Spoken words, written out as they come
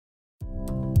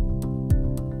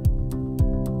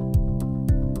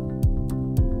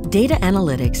Data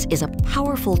analytics is a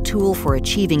powerful tool for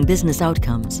achieving business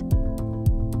outcomes.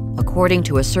 According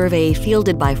to a survey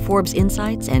fielded by Forbes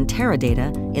Insights and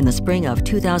Teradata in the spring of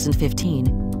 2015,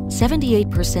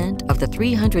 78% of the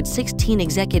 316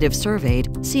 executives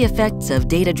surveyed see effects of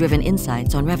data-driven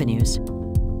insights on revenues.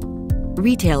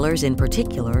 Retailers in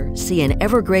particular see an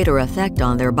ever greater effect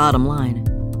on their bottom line.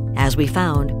 As we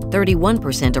found,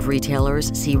 31% of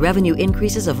retailers see revenue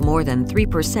increases of more than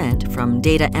 3% from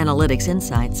data analytics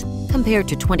insights, compared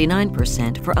to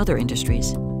 29% for other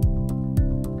industries.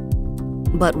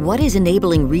 But what is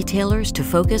enabling retailers to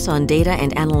focus on data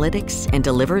and analytics and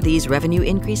deliver these revenue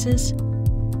increases?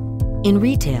 In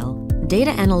retail,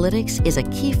 data analytics is a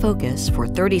key focus for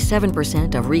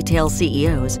 37% of retail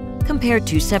CEOs, compared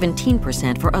to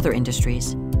 17% for other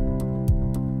industries.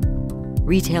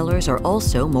 Retailers are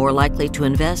also more likely to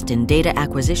invest in data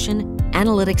acquisition,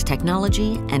 analytics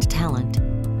technology, and talent.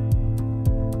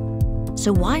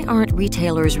 So why aren't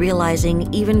retailers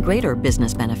realizing even greater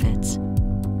business benefits?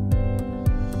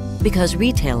 Because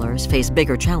retailers face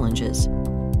bigger challenges.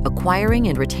 Acquiring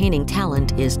and retaining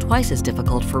talent is twice as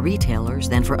difficult for retailers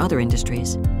than for other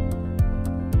industries.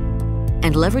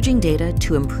 And leveraging data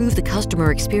to improve the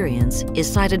customer experience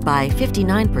is cited by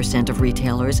 59% of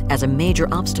retailers as a major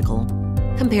obstacle,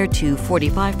 compared to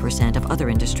 45% of other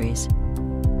industries.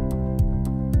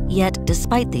 Yet,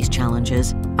 despite these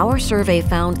challenges, our survey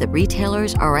found that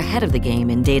retailers are ahead of the game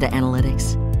in data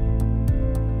analytics.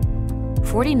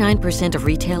 49% of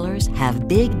retailers have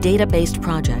big data-based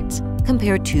projects,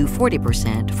 compared to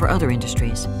 40% for other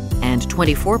industries. And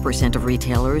 24% of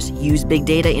retailers use big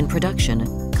data in production,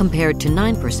 compared to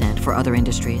 9% for other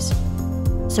industries.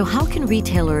 So how can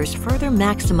retailers further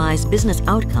maximize business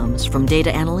outcomes from data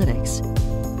analytics?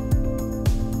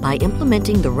 By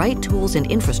implementing the right tools and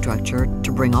infrastructure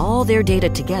to bring all their data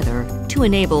together to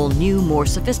enable new, more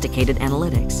sophisticated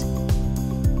analytics.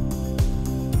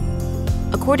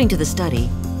 According to the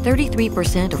study,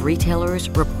 33% of retailers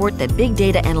report that big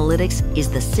data analytics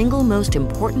is the single most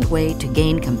important way to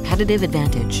gain competitive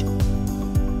advantage.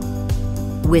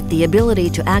 With the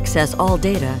ability to access all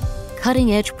data,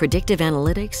 cutting-edge predictive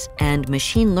analytics and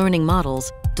machine learning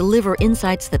models deliver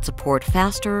insights that support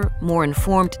faster, more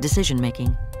informed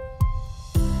decision-making.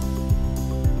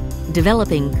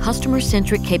 Developing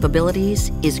customer-centric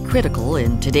capabilities is critical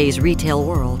in today's retail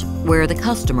world, where the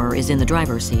customer is in the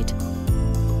driver's seat.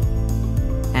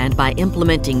 And by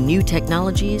implementing new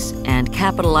technologies and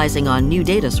capitalizing on new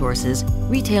data sources,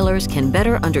 retailers can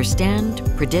better understand,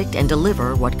 predict, and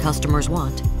deliver what customers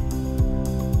want.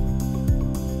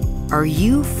 Are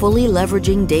you fully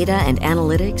leveraging data and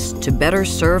analytics to better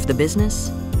serve the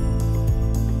business?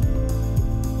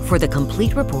 For the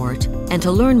complete report and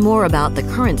to learn more about the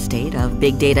current state of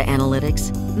big data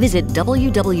analytics, visit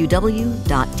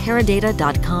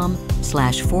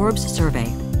www.teradata.com/Forbes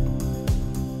survey.